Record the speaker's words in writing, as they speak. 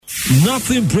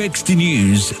Nothing breaks the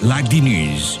news like the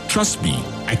news. Trust me,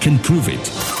 I can prove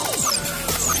it.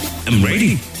 I'm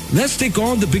ready. Let's take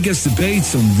on the biggest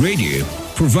debates on radio,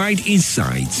 provide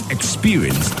insights,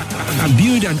 experience, and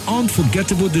build an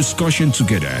unforgettable discussion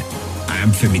together. I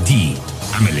am Femi D.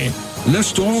 Amele.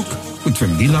 Let's talk with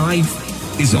Femi D Live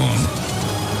is on.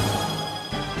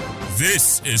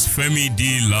 This is Femi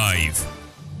D Live.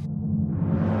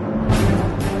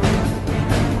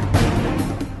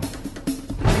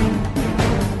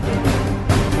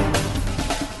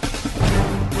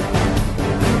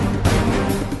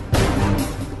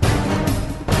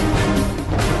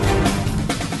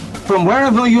 From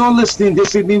wherever you're listening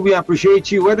this evening, we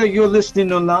appreciate you. Whether you're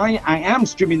listening online, I am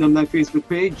streaming on my Facebook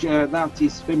page. That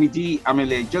is Femi D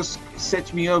Amele. Just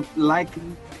set me up, like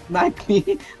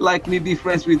me, be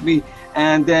friends with me,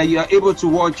 and you are able to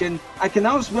watch. And I can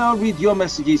as well read your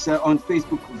messages on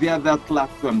Facebook via that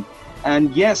platform.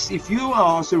 And yes, if you are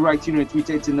also writing on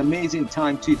Twitter, it's an amazing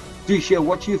time to do share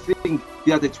what you think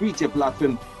via the Twitter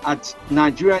platform at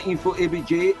Nigeria Info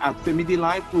ABJ at Femi D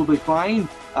Live will be fine.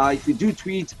 If you do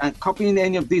tweet and copying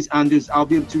any of these handles, I'll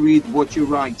be able to read what you're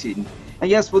writing. And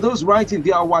yes, for those writing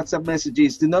via WhatsApp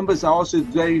messages, the numbers are also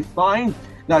very fine.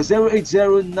 Now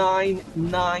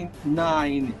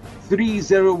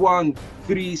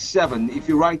 08099930137 if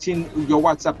you're writing your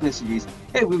WhatsApp messages.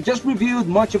 Hey, we've just reviewed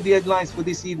much of the headlines for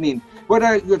this evening.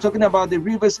 Whether you're talking about the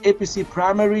Rivers APC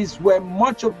primaries, where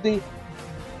much of the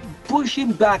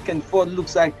pushing back and forth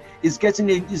looks like it's getting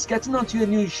onto a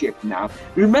new shape now.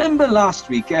 Remember last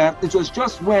week, it was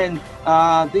just when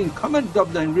the incumbent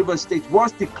governor in Rivers State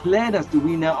was declared as the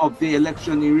winner of the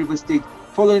election in Rivers State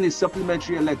following a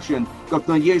supplementary election.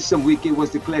 Governor Nyesom Wike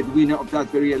was declared winner of that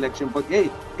very election. But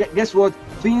hey, guess what?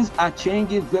 Things are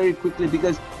changing very quickly,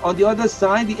 because on the other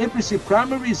side, the APC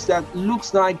primaries that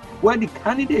looks like where the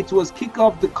candidate was kicked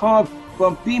off the curve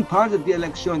from being part of the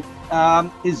election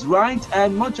is right,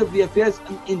 and much of the affairs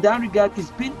in that regard is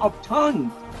being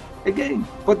upturned again,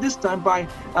 but this time by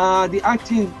the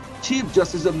acting Chief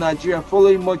Justice of Nigeria,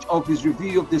 following much of his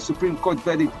review of the Supreme Court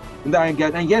verdict in that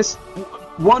regard. And yes,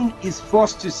 one is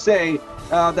forced to say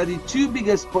that the two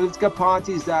biggest political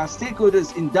parties that are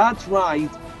stakeholders in that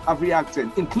right have reacted,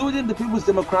 including the People's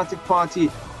Democratic Party,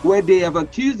 where they have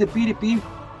accused the PDP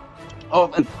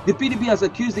has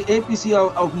accused the APC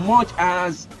of much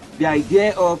as the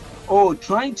idea of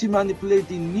trying to manipulate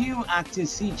the new acting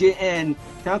CJN,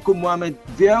 Tanko Mohammed,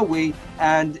 their way,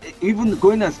 and even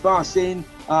going as far as saying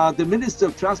the Minister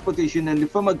of Transportation and the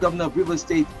former governor of Rivers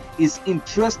State is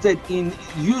interested in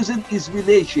using his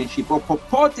relationship or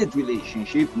purported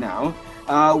relationship now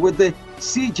with the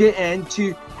CJN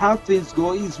to have things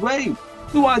go his way.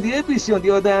 While the APC, on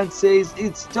the other hand, says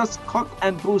it's just cock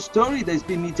and bull story that's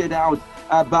been meted out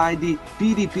by the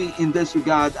PDP in this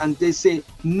regard, and they say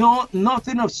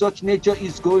nothing of such nature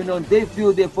is going on. They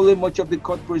feel they're following much of the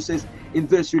court process in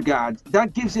this regard.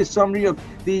 That gives a summary of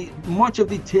much of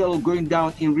the tale going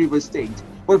down in Rivers State.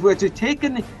 But if we're to take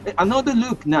another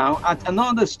look now at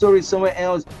another story somewhere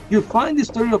else, you find the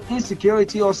story of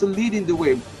insecurity also leading the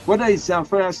way. Whether it's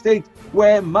Zamfara State,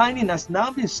 where mining has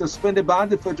now been suspended by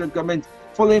the federal government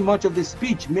following much of the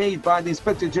speech made by the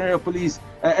Inspector General of Police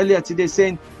earlier today,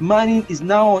 saying mining is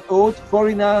now on hold,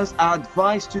 foreigners are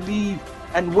advised to leave,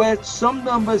 and where some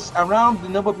numbers around the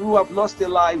number of people who have lost their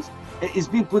lives is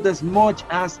being put as much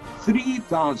as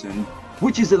 3,000,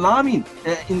 which is alarming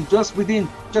within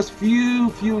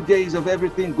few days of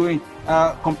everything going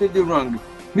completely wrong.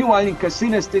 Meanwhile, in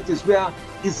Katsina State as well,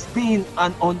 it's been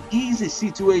an uneasy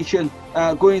situation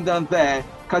going down there.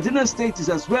 Kaduna State is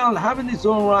as well having its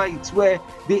own rights, where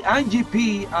the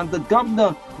IGP and the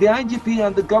governor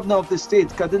of the state,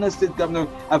 Kaduna State governor,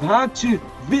 have had to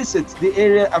visit the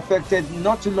area affected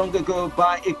not too long ago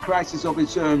by a crisis of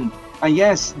its own. And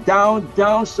yes,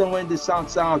 down somewhere in the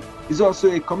south is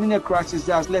also a communal crisis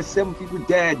that has left 7 people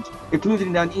dead,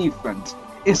 including an infant.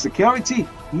 Insecurity,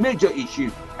 major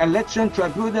issue. Election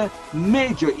tribunal,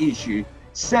 major issue.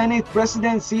 Senate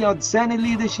presidency or Senate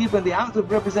leadership and the House of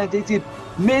Representatives,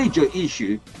 major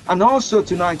issue. And also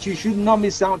tonight, you should not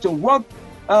miss out on what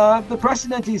the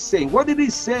president is saying. What did he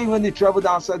say when he traveled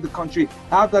outside the country?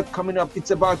 I have that coming up.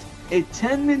 It's about a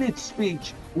 10-minute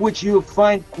speech, which you'll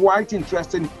find quite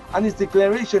interesting, and his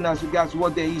declaration as regards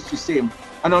what there is to say.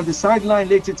 And on the sideline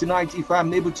later tonight, if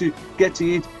I'm able to get to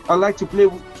it, I'd like to play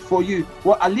for you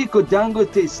what Aliko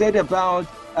Dangote said about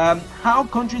how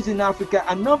countries in Africa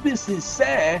are not being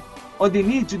sincere on the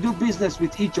need to do business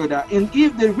with each other, and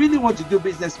if they really want to do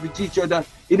business with each other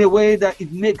in a way that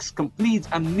it makes complete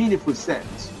and meaningful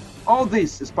sense. All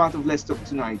this is part of Let's Talk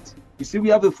Tonight. You see, we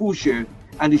have a full show,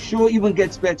 and the show even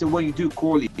gets better when you do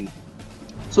call in.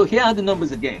 So here are the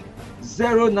numbers again: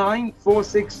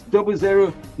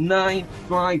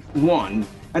 0946000951,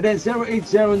 and then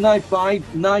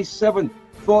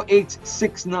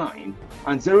 08095974869,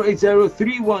 and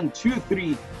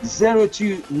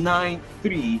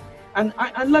 08031230293. And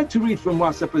I'd like to read from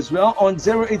WhatsApp as well on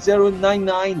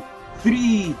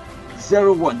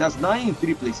 080993001. That's 9 in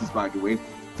 3 places, by the way.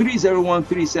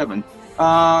 30137.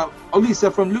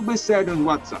 Olisa from Lube said on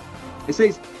WhatsApp, it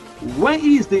says, where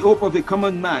is the hope of a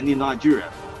common man in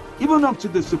Nigeria? Even up to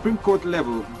the Supreme Court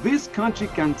level, this country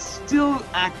can still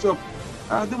act up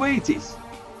the way it is.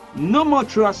 No more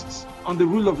trusts on the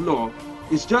rule of law.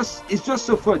 It's just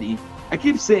so funny. I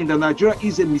keep saying that Nigeria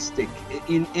is a mistake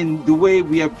in the way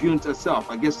we have viewed ourselves.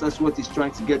 I guess that's what he's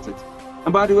trying to get at.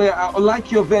 And by the way, I would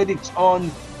like your verdict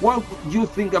on what you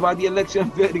think about the election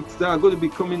verdicts that are going to be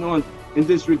coming on in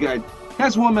this regard.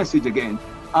 Here's one message again.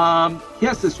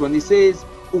 Here's this one. It says,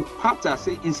 Upata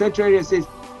in Central Area says,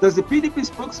 does the PDP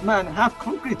spokesman have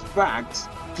concrete facts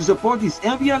to support his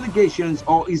envy allegations,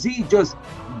 or is he just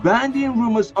banding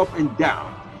rumors up and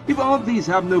down? If all these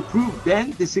have no proof,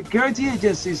 then the security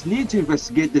agencies need to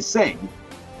investigate the same.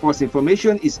 False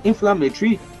information is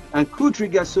inflammatory and could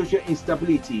trigger social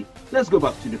instability. Let's go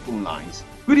back to the phone lines.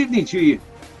 Good evening to you.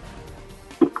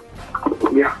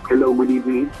 Yeah, hello, good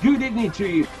evening. Good evening to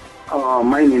you.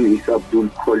 My name is Abdul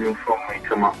calling from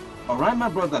Maitama. All right, my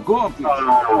brother, go on, please.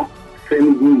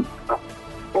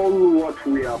 All what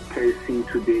we are facing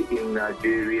today in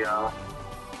Nigeria,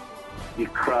 the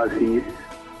crisis,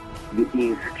 the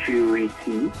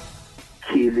insecurity,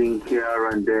 killing here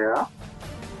and there,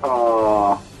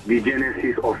 the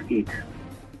genesis of it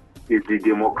is the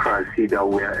democracy that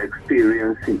we are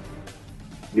experiencing.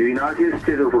 The United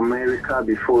States of America,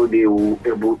 before they were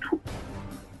able to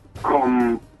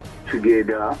come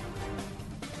together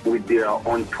with their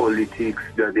own politics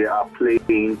that they are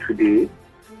playing today,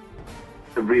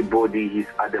 everybody is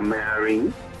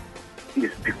admiring,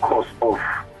 is because of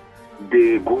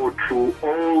they go through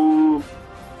all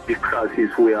the crises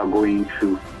we are going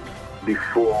through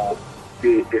before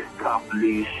they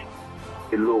establish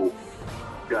a law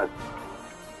that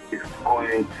is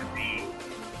going to be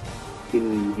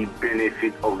in the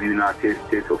benefit of the United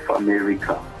States of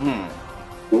America.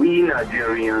 We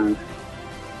Nigerians,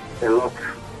 a lot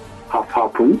have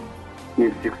happened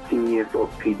in 16 years of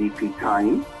PDP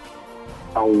time,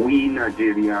 and we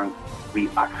Nigerians, we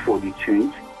ask for the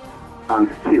change, and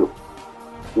still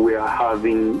we are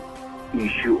having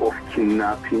issue of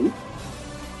kidnapping,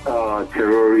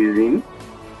 terrorism,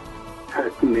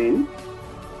 harassment,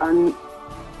 and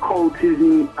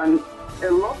cultism, and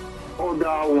a lot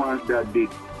other ones that they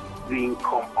didn't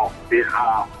come up. They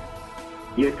are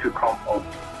yet to come up.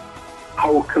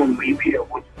 How can we be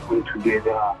able to come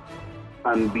together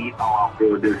and be our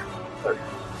brothers?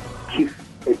 Keep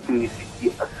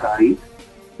ethnicity aside,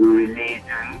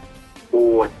 religion,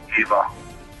 or whatever.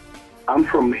 I'm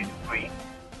from Maiduguri.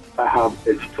 I have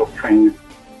a lot of friends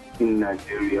in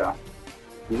Nigeria.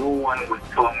 No one will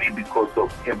tell me because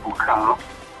of Ebuka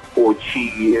or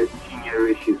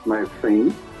Chinyere, she's my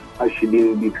friend, I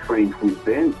shouldn't be friends with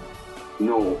them.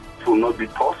 No, it will not be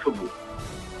possible.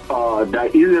 There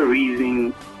is a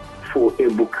reason for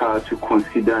Ebuka to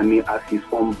consider me as his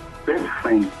own best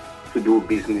friend to do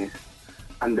business.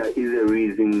 And there is a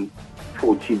reason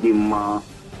for Chidima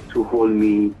to hold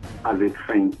me as a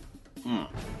friend.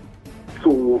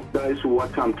 So that is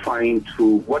what I'm trying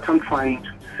to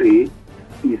say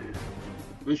is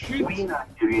we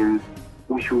Nigerians,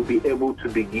 we should be able to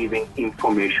be giving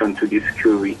information to the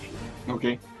security.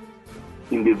 Okay.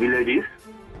 In the villages,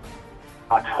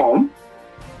 at home,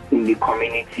 in the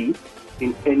community,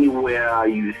 in anywhere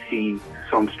you see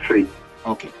some street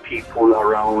people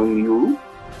around you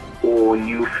or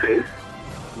new face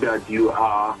that you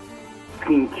are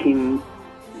thinking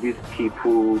these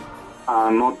people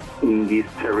are not in this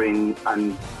terrain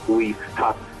and we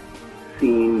start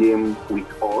seeing them with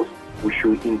us, we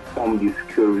should inform the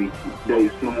security. There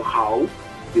is no how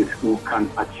the school can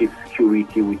achieve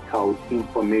security without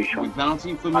information. Without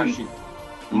information.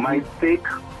 My take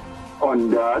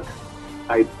on that,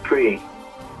 I pray,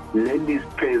 let this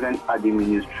present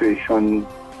administration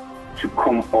to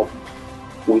come up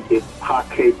with a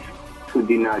package to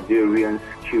the Nigerian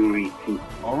security.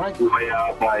 All right.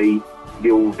 Whereby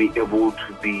they will be able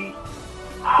to be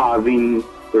having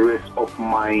the rest of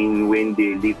mind when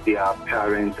they leave their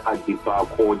parents at the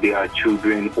back, or their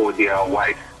children or their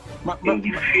wives in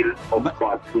the field of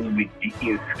battle with the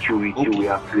insecurity we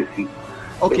are facing.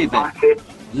 Okay, the then. market.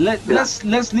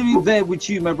 Let's leave it there with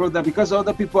you, my brother, because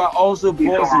other people are also It's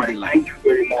all buzzing the right. line. Thank you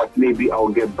very much. Maybe I'll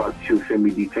get back to you,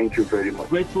 Femidi. Thank you very much.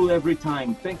 Grateful every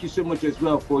time. Thank you so much as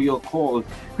well for your call.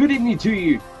 Good evening to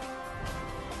you.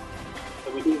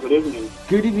 Good evening.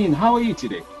 Good evening. How are you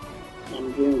today?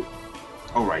 I'm good.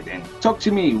 All right then. Talk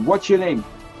to me. What's your name?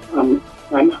 I'm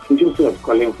Joseph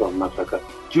calling from Masaka.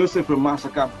 Joseph from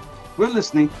Masaka. We're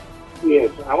listening.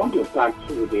 Yes, I want to start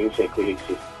with the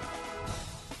insecurity.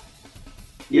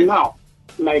 Yes. Now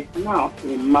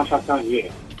in Masaka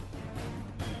here,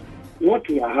 what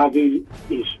we are having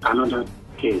is another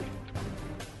case.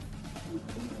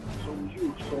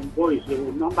 Some boys, they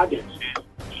will number themselves.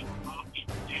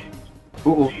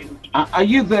 Uh-oh. Are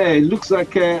you there? It looks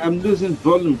like I'm losing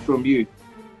volume from you.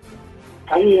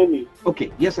 Can you hear me?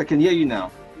 Okay. Yes, I can hear you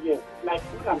now. Yes. Like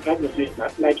what I'm trying to say is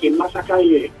that, like in Masaka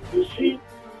here, you see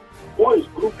boys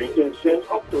grouping themselves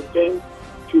up to 10,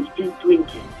 15,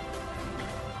 20.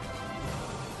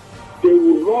 They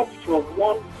will run from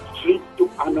one street to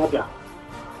another.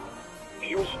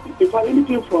 If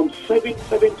anything from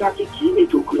 7:30 to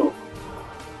 8 o'clock,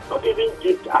 not even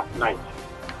deep at night.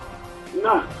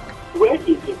 Now, where is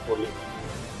the police?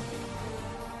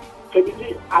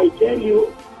 I tell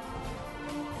you,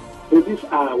 police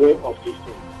are aware of this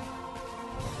thing.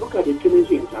 Look at the killings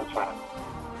in Zamfara.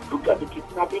 Look at the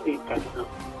kidnapping in Kaduna.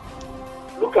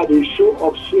 Look at the show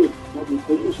of shame that the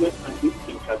police went and did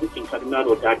in Kaduna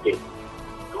Road that day.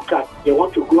 Look at, they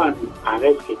want to go and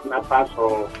arrest kidnappers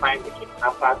or find the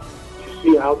kidnappers. You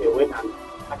see how they went and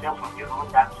started from the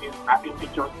road dancing, snapping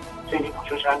pictures, sending on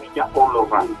social media all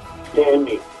over. Tell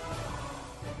me.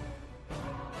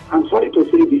 I'm sorry to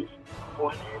say this.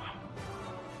 Police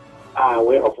are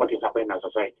aware of what is happening in our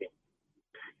society.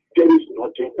 There is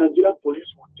nothing Nigerian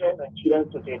police will tell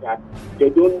Nigerians today that they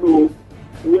don't know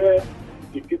where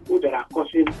the people that are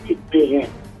causing the pain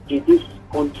in this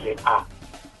country are.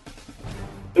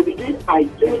 I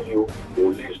tell you,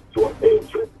 police do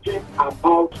everything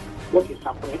about what is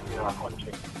happening in our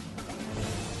country.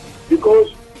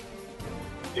 Because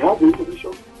they have the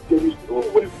information, there is no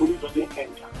way police doesn't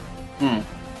enter.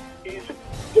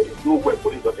 There is no way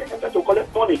police doesn't enter to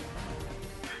collect money.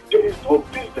 There is no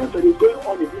business that is going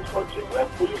on in this country where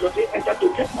police doesn't enter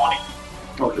to get money.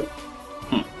 Okay.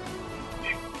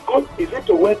 God, is it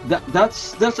a word?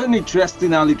 That's an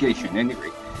interesting allegation anyway.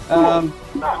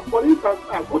 Now, for instance,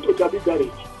 I go to Jabi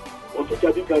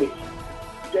Garage.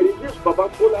 There is this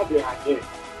Babakola they are there.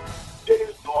 There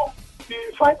is no,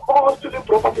 they find all stolen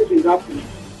properties in that place.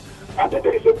 And then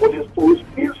there is a police post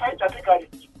inside Jabi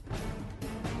Garage.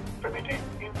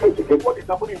 Investigate what is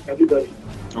happening in Jabi Garage.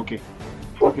 Okay.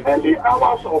 For early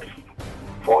hours of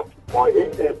 4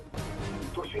 a.m.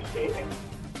 to 6 a.m.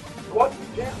 What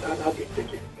things that have been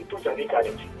taken into Jabi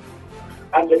Garage.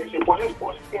 And there is a police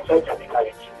post inside Jabi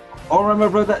Garage. All right, my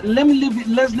brother. Let's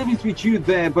leave it with you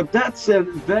there. But that's a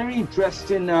very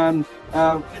interesting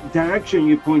direction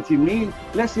you pointed me.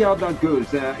 Let's see how that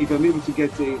goes. If I'm able to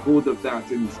get a hold of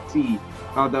that and see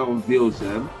how that unveils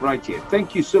right here.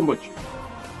 Thank you so much.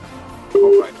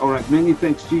 All right. Many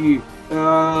thanks to you.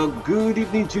 Good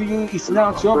evening to you. It's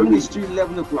now 12 minutes to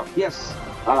 11 o'clock. Yes.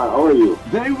 How are you?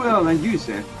 Very well. And you,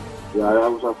 sir? Yeah, I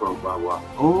am from Guagua.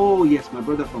 Oh, yes, my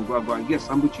brother from Guagua. Yes,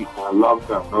 Ambuchi. Long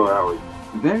time. No, how are you?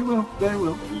 Very well.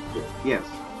 Yes.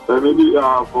 Maybe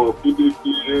for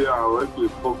PDP, I went to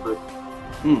Congress.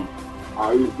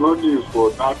 It's no news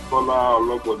for that color or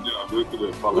logo to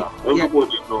the color.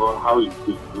 Everybody know how it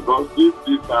is. Because if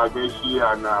this Ameshi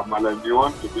and Malami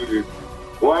want to do it,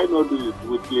 why not do it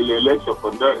with the election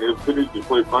finish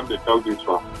before you come to tell this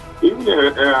one? Even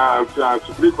the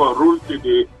Supreme Court ruled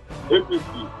today,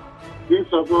 APC, this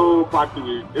also party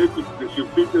with APC, they should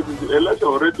fix the election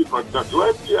already conducted.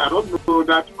 Well, I don't know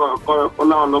that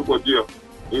color logo deal.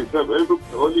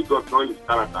 Only God knows his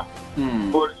character.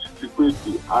 For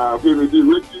security, we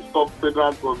will stop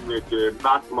federal government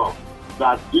not law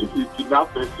that if you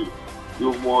kidnap person,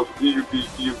 you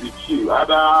be killed.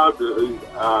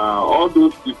 All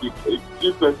those people,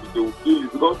 kill person, they will kill you.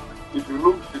 Because if you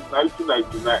look since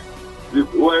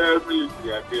 1999, where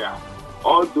military are there,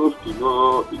 all those things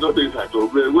like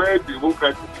where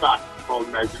democracy starts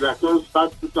from Nigeria, so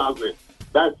start 2000.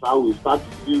 That's how we start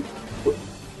to see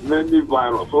many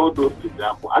virus, all those things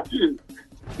happen. I think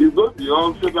it's not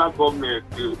beyond federal government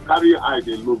to carry eye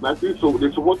they look. I think so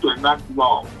they're supposed to enact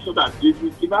law so that if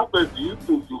you kidnap person, you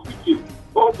be killed.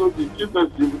 All those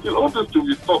kidnappers, you be killed. All those to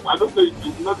be stopped. I don't say it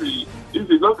will not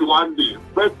be one day.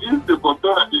 But if the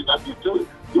control, I think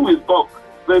you will stop.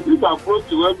 But this approach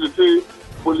when they say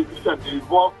politicians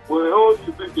involved, all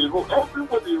citizens involved,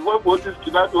 everybody involved, all this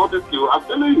kidnapping, all this kill. I'm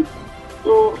telling you.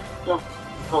 So, yeah.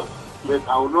 touch. But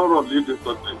I will not leave this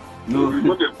country. No.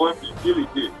 Because the point is still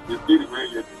here. It's still remain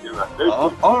here.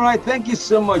 All right, thank you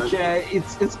so much.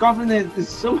 It's confident. It's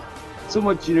so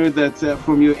much, that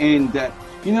from your end.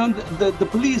 The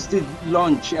police did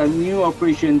launch a new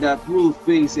operation that will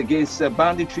face against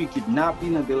banditry,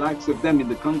 kidnapping, and the likes of them in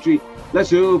the country.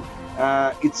 Let's hope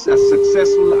it's as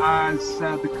successful as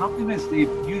the confidence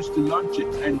they've used to launch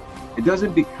it, and it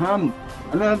doesn't become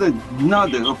another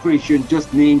operation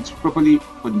just named properly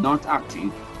but not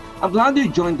active. I'm glad you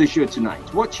joined the show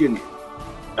tonight. What's your name?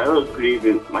 Hello, good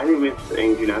evening. My name is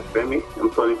Engineer Femi. I'm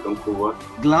calling from Cuba.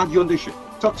 Glad you're on the show.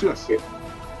 Talk to us. Yeah.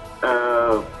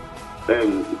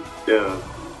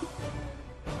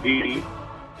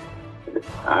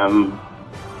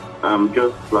 I'm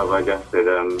just flabbergasted.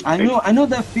 I know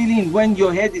that feeling when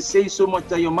your head is saying so much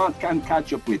that your mouth can't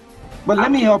catch up with. But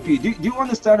let me help you. Do you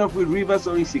want to start off with Rivers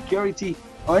or insecurity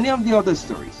or any of the other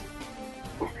stories?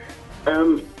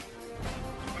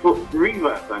 For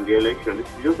Rivers and the election, if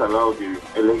you just allow the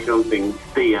election thing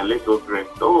stay and let us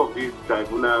rest. All of these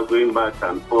tribunals going back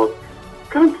and forth.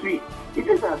 Can't we? Is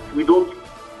it that we don't?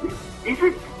 Is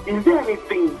there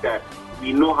anything that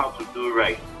we know how to do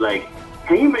right? Like,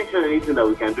 can you mention anything that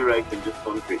we can do right in this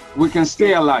country? We can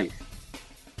stay alive.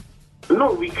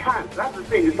 No, we can't. That's the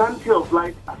thing. The sanity of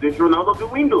life has been thrown out of the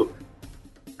window.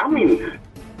 I mean,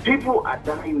 people are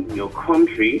dying in your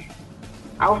country.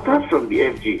 I'll start from the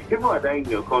FG. People are dying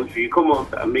in your country. You come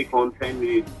out and make 10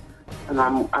 minutes. And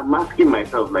I'm asking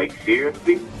myself, like,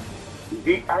 seriously?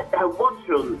 I watch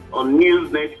on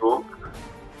News Network,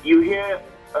 you hear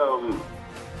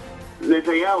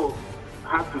Netanyahu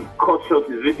had to cut short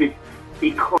his visit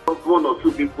because one or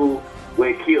two people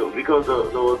were killed because there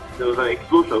was an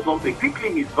explosion or something.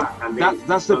 Quickly he's back. And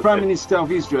that's the Prime Minister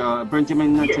of Israel,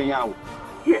 Benjamin Netanyahu.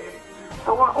 Yes.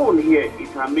 Our own here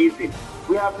is amazing.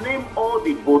 We have named all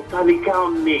the botanical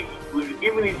names. We've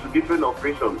given it to different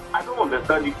operations. I don't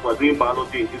understand if we're doing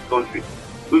biology in this country.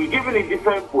 We've given it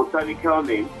different botanical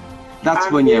names. That's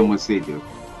when you must say, though.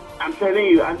 I'm telling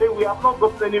you, and then we have not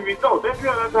gotten any results. Every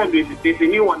other time there's a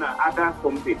new one that adds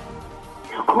something.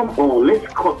 Come on,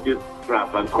 let's cut this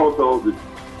crap and cut all this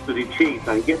to the chase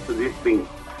and get to this thing.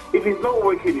 If it's not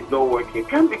working, it's not working.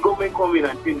 Can't the government come in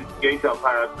and change the security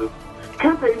apparatus?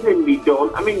 Can't anything be done?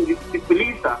 I mean, the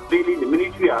police are failing, the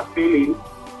military are failing,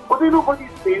 but then nobody's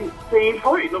saying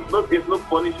for it. There's no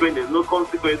punishment, there's no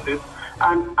consequences.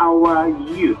 And our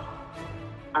youth,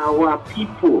 our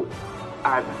people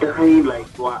are dying like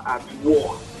we're at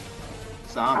war.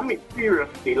 I mean,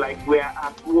 seriously, like we're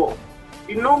at war.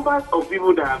 The numbers of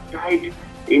people that have died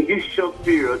in this short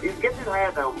period is getting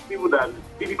higher than people that,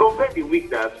 if you compare the week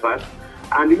that has passed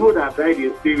and the people that have died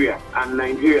in Syria and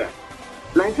Nigeria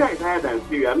is higher than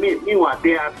Syria. Meanwhile,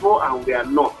 they are at war and we are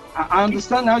not. I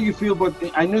understand how you feel, but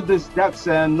I know that's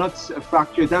not a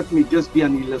factor. That may just be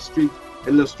an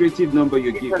illustrative number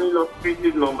you give. It's an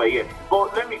illustrative number, yes.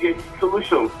 But let me get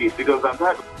solutions, please, because I'm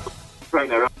tired of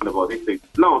trying around about this thing.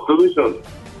 Now, solutions.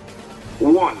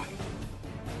 One,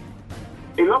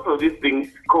 a lot of these things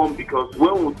come because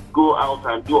when we go out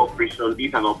and do operation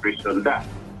this and operation that,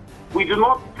 we do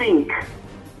not think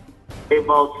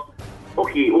about,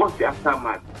 okay, what's the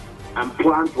aftermath, and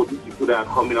plan for these people that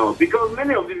are coming out. Because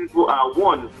many of these people are,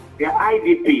 one, they are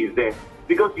IDPs there.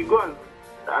 Because you go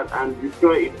and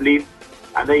destroy a place,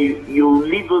 and then you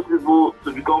leave those people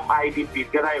to become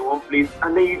IDPs, gather in one place,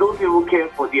 and then you don't even care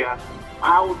for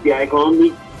how their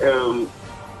economic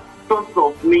source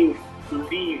of means to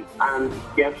live and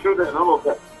their children and all of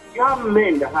that. You have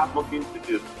men that have nothing to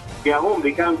do. They are home,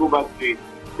 they can't go back to it.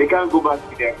 They can't go back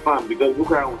to their farm because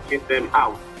Boko Haram will chase them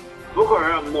out. Boko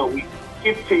Haram now, we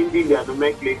keep changing their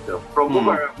nomenclature. From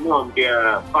Boko Haram now, they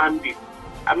are bandits.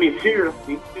 I mean,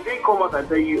 seriously, did they come out and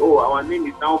tell you, oh, our name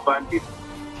is now bandits?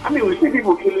 I mean, we see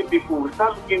people killing people, we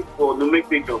start looking for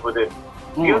nomenclature for them.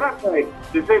 The other side,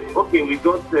 they said, okay, we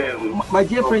got... My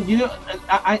dear friend,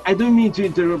 I don't mean to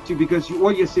interrupt you because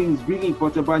what you're saying is really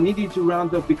important, but I need you to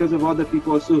round up because of other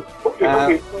people also.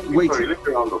 Sorry, let's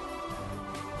round up.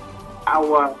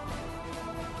 Our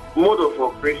mode of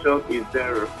operation is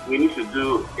there. We need to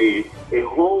do a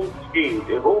whole change,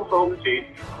 a wholesome change,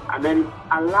 and then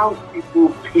allow people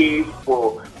pay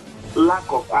for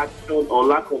lack of action or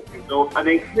lack of results, and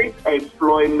then create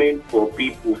employment for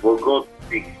people, for God's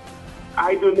sake.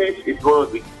 Idleness is one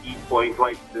of the key points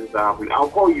why things are happening. I'll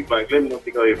call you back. Let me not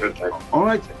take out your first time. All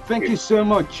right. Thank you so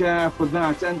much for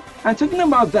that. And talking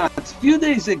about that, a few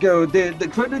days ago, the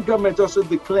federal government also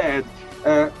declared,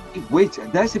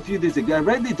 that's a few days ago, I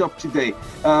read it up today,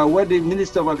 where the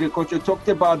Minister of Agriculture talked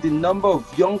about the number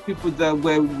of young people that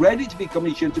were ready to be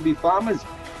commissioned to be farmers.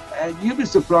 you'll be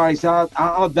surprised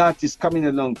how that is coming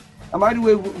along. And by the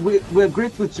way, we're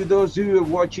grateful to those who are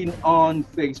watching on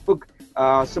Facebook.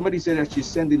 Somebody said I should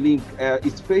send the link.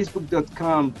 It's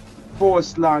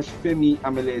facebook.com/Femi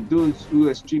Amele. Those who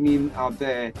are streaming out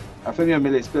there, Femi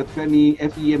Amele, spelled Femi,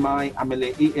 F-E-M-I,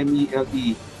 Amele,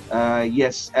 A-M-E-L-E.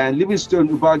 Yes, and Livingstone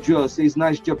Ubajo says,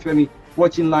 nice job, Femi,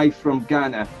 watching live from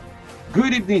Ghana.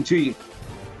 Good evening to you.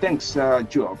 Thanks,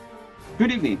 Job.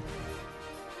 Good evening.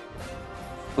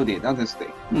 Oh, that's a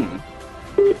stay.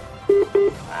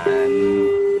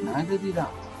 And neither did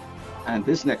that. And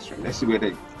this next one, let's see where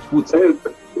they put. Hey,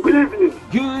 good evening.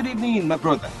 Good evening, my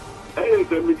brother. Hey,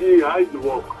 Femi, how is the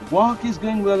work? Work is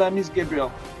going well, I miss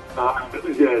Gabriel.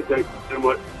 Yeah, thank you very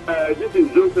much. This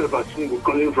is Joseph Achungu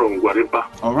calling from Guaripa.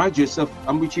 All right, Joseph,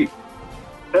 I'm with you.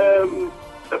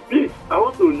 Please, I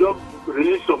want to just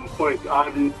release some points.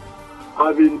 I've been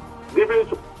giving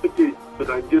some messages that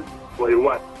I get for a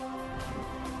while.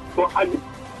 But at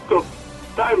the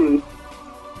time,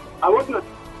 I want to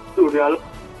realize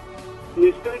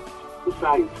mistake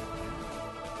side.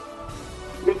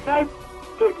 Mistake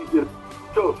is the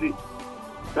trophy.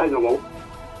 That's number one.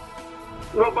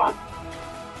 Number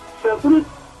 7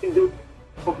 is the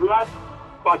popular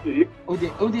party.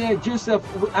 Okay, Joseph,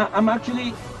 I'm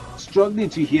actually struggling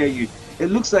to hear you. It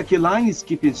looks like your line is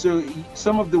skipping, so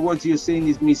some of the words you're saying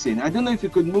is missing. I don't know if you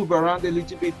could move around a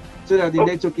little bit so that the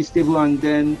network is stable, and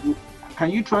then can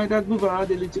you try that? Move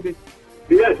around a little bit.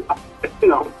 Yes,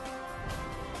 now.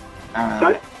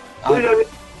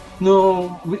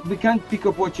 No, we can't pick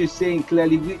up what you're saying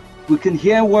clearly. We can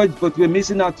hear words, but we're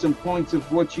missing out some points of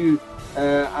what you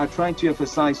are trying to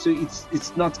emphasize. So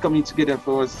it's not coming together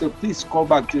for us. So please call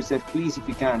back, Joseph, please, if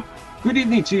you can. Good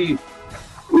evening to you.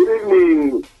 Good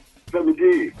evening,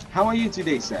 Femi. How are you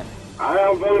today, sir? I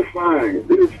am very fine.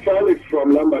 This is Felix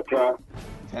from Lambata.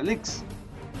 Felix?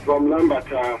 From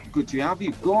Lambata. Good to have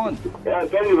you. Go on. Yeah,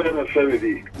 thank you very much,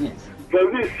 Femi. Yes. For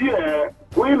this year,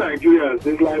 we Nigerians,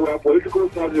 it's like we're political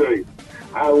surgery,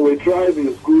 and we thrive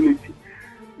in school.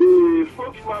 The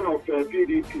spokesman of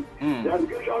PDP, the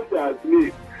allegations they have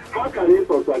made, how can he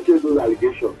substantiate those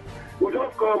allegations? We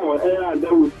just come on air and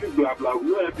then we speak blah blah,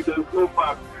 no evidence, no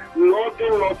fact,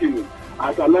 nothing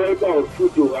as an answer of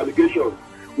truth to allegations.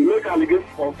 We make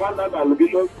allegations, unfounded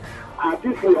allegations, as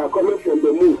if we are coming from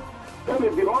the moon. Tell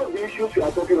me, all the issues we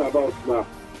are talking about now,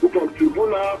 from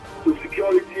tribunal to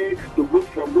security to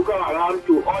from Boko Haram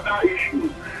to other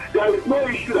issues, there is no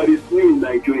issue that is new in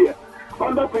Nigeria.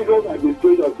 Under previous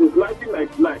administration, since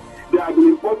 1999, they have been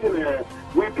importing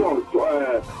weapons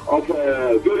of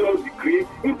various degree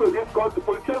into this country.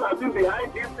 Politicians have been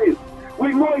behind these things.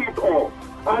 We know it all.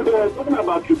 And talking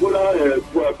about tribunal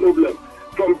problem,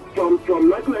 from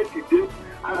 1998, in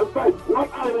fact, what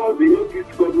I want the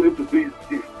APC government to do is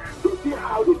this, to see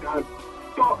how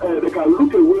they can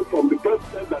look away from the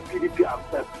president that PDP have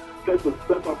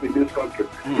set up in this country.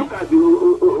 Look at these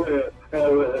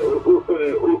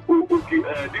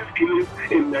killings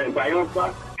in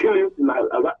Bayelsa, killings in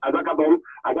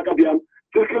Azakabiam,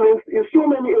 killings in so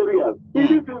many areas.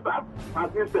 These things,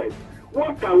 as we said,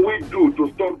 what can we do to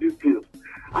stop these things?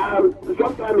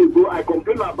 Some time ago, I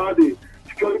complained about the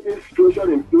security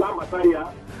situation in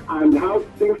Lamataya and how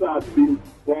things have been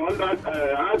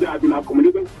how they have been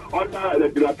accommodated under the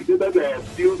dilapidated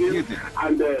buildings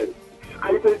and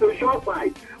it's a short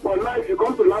fight. But now if you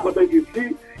come to Lambata, you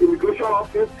see immigration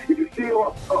office, if you see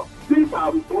things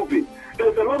are improving.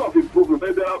 There's a lot of improvement,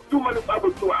 but there are too many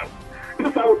saboteurs.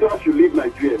 This saboteur should leave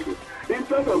Nigeria. The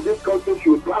interest of this country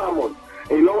should paramount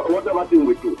in whatever thing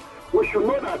we do. We should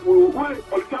know that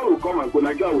politicians will come and go,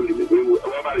 Nigeria will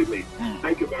remain.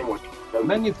 Thank you very much.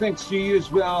 Many thanks to you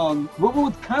as well. We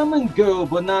would come and go,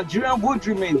 but Nigeria would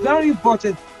remain. Very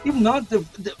important, if not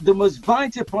the most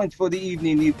vital point for the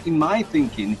evening, in my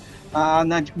thinking.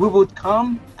 We would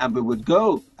come and we would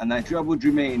go, and Nigeria would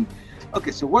remain.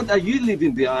 Okay, so what are you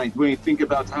leaving behind when you think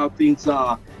about how things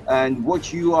are and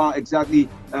what you are exactly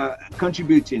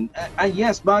contributing? And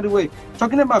yes, by the way,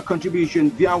 talking about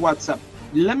contribution via WhatsApp,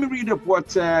 let me read up what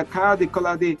Kayode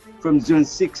Kolade from Zone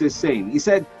 6 is saying. He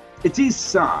said, it is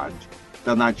sad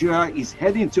that Nigeria is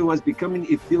heading towards becoming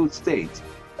a failed state.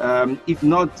 If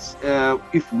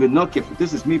we're not careful,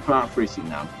 this is me paraphrasing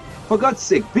now. For God's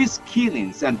sake, these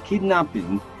killings and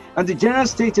kidnapping and the general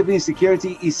state of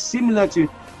insecurity is similar to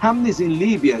happenings in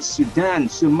Libya, Sudan,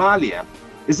 Somalia.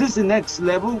 Is this the next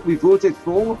level we voted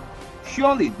for?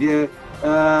 Surely there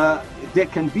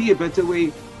can be a better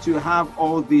way to have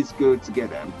all these go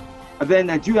together. And then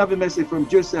I do have a message from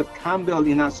Joseph Campbell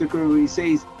in Asokoro. He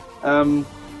says,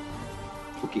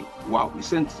 okay, wow, we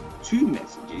sent 2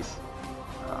 messages.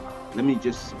 Let me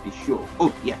just be sure.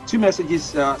 Oh, yeah, 2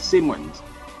 messages, same ones.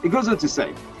 It goes on to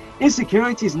say,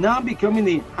 insecurity is now becoming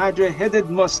a hydra-headed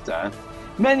monster.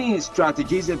 Many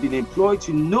strategies have been employed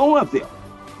to no avail.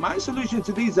 My solution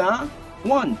to these are: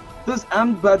 1. Those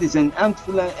armed bodies and armed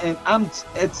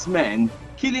herdsmen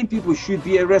killing people should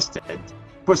be arrested,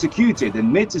 prosecuted,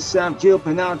 and made to serve jail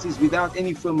penalties without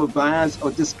any form of bias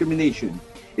or discrimination.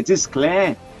 It is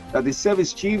clear that the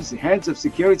service chiefs, heads of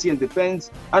security and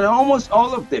defense, and almost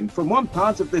all of them from one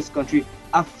part of this country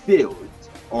have failed,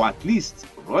 or at least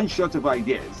run short of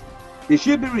ideas. They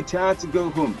should be retired to go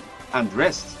home and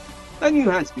rest. Let new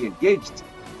hands be engaged,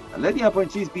 and let the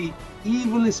appointees be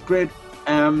evenly spread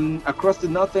across the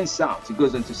north and south. It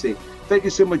goes on to say, thank you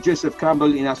so much, Joseph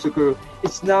Campbell in Asokoro.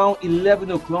 It's now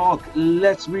 11 o'clock.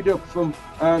 Let's read up from,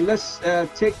 let's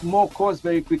take more calls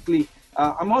very quickly.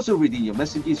 I'm also reading your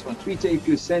messages on Twitter. If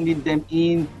you're sending them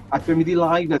in at Femidi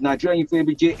Live, at Nigeria Info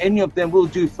ABJ, any of them will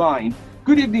do fine.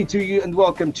 Good evening to you and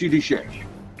welcome to the show.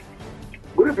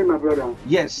 Good evening, my brother.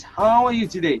 Yes, how are you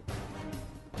today?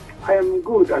 I am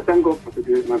good. I thank God for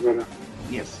today, my brother.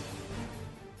 Yes.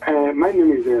 My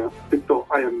name is Victor.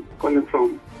 I am calling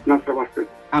from Nasarawa State.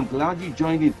 I'm glad you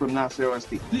joined in from Nasarawa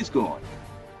State. Please go on.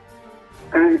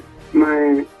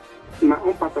 My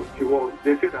own part of the world,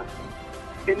 they say that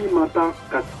any matter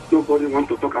that nobody wants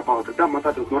to talk about, that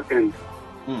matter does not end.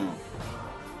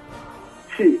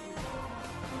 See,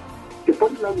 the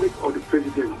body language of the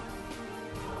president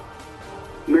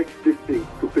makes this thing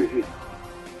to persist.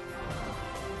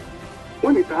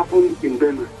 When it happened in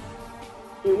Benue,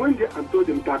 he went there and told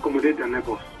them to accommodate their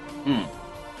neighbors.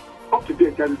 Up to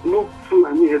date, there is no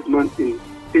Fulani headman in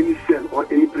any cell or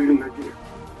any prison in Nigeria.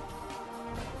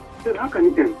 Then how can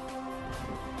it end?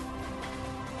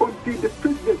 Until the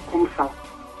president comes out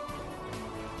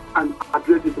and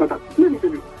addresses this matter. Let me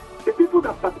tell you, the people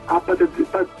that are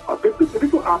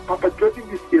perpetrating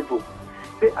this evil,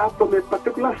 they are from a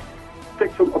particular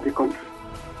section of the country.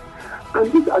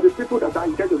 And these are the people that are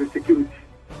in charge of the security.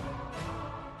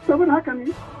 So how can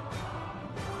you?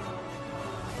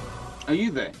 Are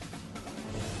you there?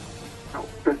 No,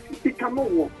 it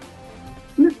cannot work.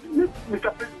 Let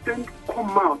Mr. President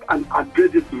come out and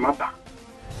address this matter.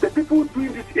 The people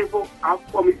doing this evil are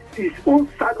from his own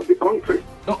side of the country.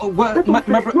 Well,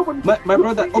 my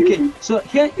brother, okay, so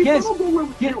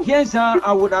here's how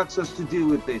I would ask us to deal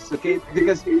with this, okay?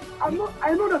 Because I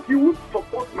know that you would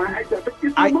support my idea, but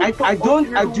I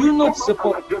do not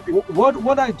support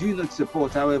what I do not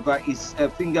support, however, is a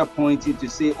finger pointing to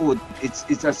say, oh,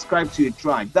 it's ascribed to a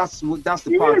tribe. That's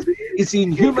the part. It's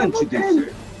inhuman to do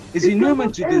so. It's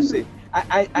inhuman to do so.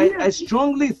 I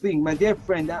strongly think, my dear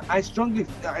friend, I strongly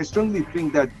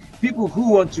think that people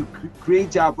who want to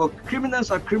create havoc, criminals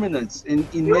are criminals in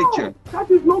nature. That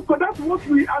is not, but that's what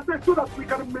we are saying so that we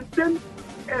can maintain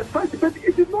a fight. But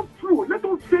it is not true. Let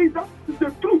us say that is the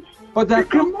truth. But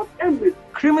that cannot end it.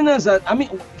 Criminals are. I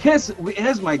mean,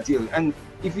 here's my deal. And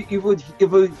if you would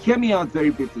hear me out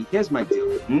very briefly, here's my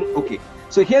deal. Okay.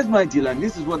 So here's my deal, and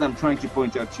this is what I'm trying to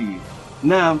point out to you.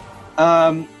 Now,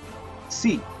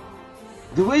 see.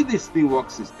 The way this thing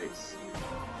works is this.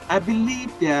 I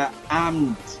believe they are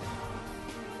armed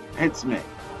headsmen.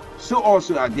 So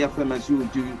also are there farmers who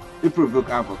provoke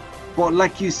havoc. But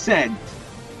like you said,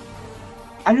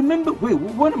 I remember,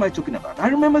 what am I talking about? I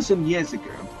remember some years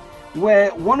ago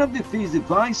where one of the things the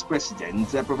vice president,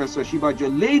 Professor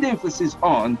Shibajo, laid emphasis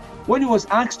on when he was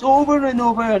asked over and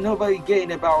over and over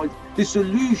again about the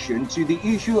solution to the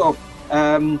issue of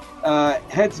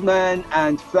headsmen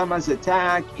and farmers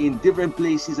attack in different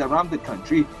places around the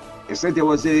country. He said there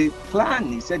was a plan.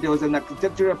 He said there was an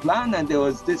architectural plan, and there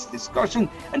was this discussion,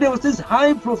 and there was this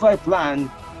high-profile plan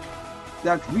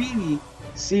that really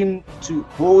seemed to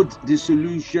hold the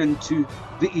solution to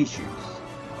the issues.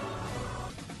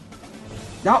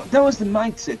 Now, that was the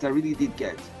mindset I really did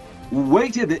get. We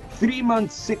waited 3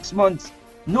 months, 6 months,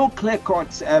 no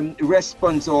clear-cut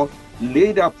response or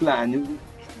laid-out plan.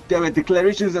 There were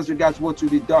declarations as regards what to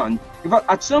be done. In fact,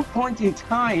 at some point in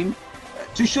time,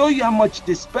 to show you how much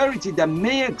disparity that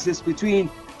may exist between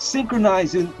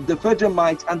synchronizing the federal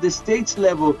might and the state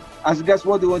level as regards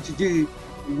what they want to do,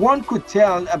 one could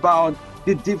tell about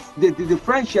the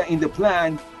differential in the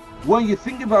plan when you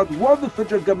think about what the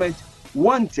federal government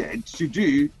wanted to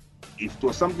do, if it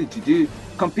was something to do,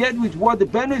 compared with what the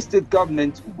Benue State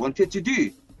government wanted to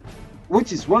do,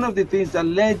 which is one of the things that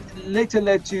later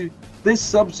led to this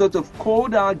sort of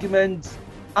cold arguments,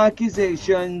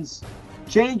 accusations,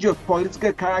 change of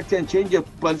political character and change of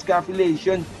political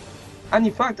affiliation, and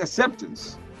in fact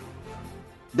acceptance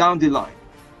down the line.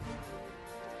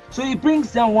 So it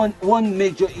brings down one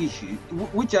major issue,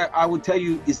 which I would tell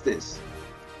you is this.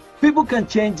 People can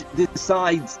change the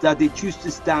sides that they choose to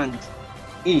stand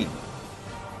in,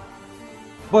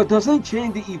 but doesn't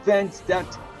change the events that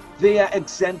they are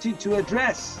exempted to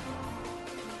address.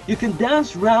 You can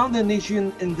dance round the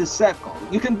nation in the circle.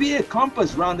 You can be a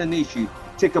compass round the nation,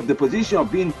 take up the position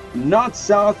of being north,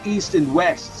 south, east, and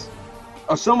west,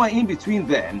 or somewhere in between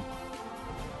them,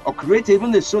 or create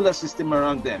even a solar system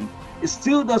around them. It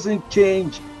still doesn't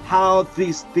change how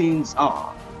these things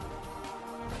are.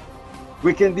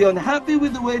 We can be unhappy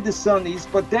with the way the sun is,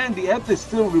 but then the earth is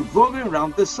still revolving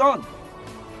around the sun.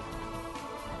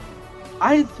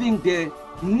 I think there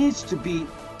needs to be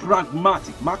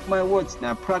pragmatic, mark my words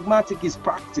now, pragmatic is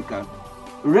practical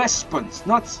response,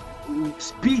 not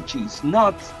speeches,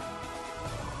 not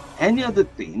any other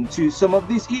thing to some of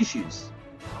these issues.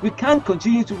 We can't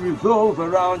continue to revolve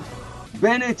around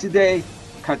Benue today,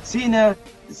 Katsina,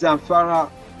 Zamfara,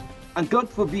 and God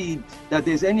forbid that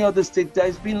there's any other state that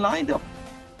has been lined up.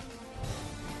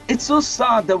 It's so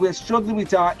sad that we're struggling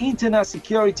with our internal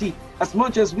security as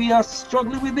much as we are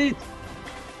struggling with it.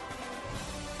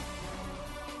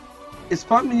 It's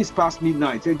 5 minutes past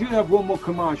midnight. I do have one more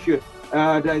commercial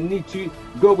that I need to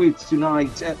go with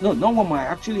tonight. No, not one more. I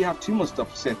actually have two more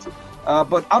stuff set.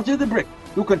 But after the break,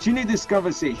 we'll continue this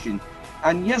conversation.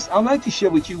 And yes, I'd like to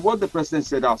share with you what the president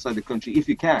said outside the country, if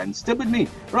you can. Stay with me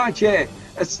right here.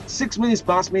 It's 6 minutes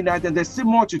past midnight, and there's still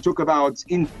more to talk about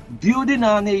in building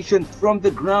our nation from the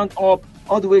ground up,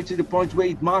 all the way to the point where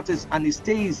it matters and it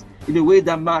stays in a way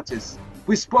that matters.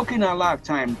 We spoke in our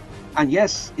lifetime, and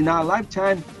yes, in our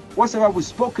lifetime, whatever we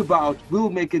spoke about will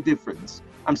make a difference.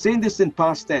 I'm saying this in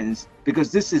past tense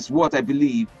because this is what I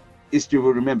believe history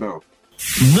will remember.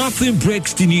 Nothing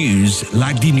breaks the news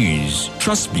like the news.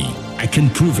 Trust me, I can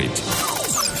prove it.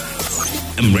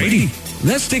 I'm ready.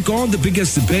 Let's take on the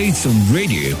biggest debates on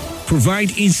radio,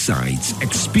 provide insights,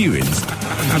 experience,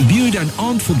 and build an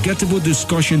unforgettable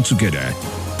discussion together.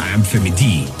 I am Femi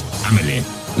D. Amele.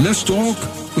 Let's talk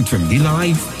with Femi D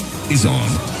Live is on.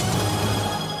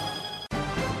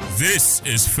 This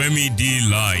is Femi D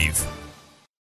Live.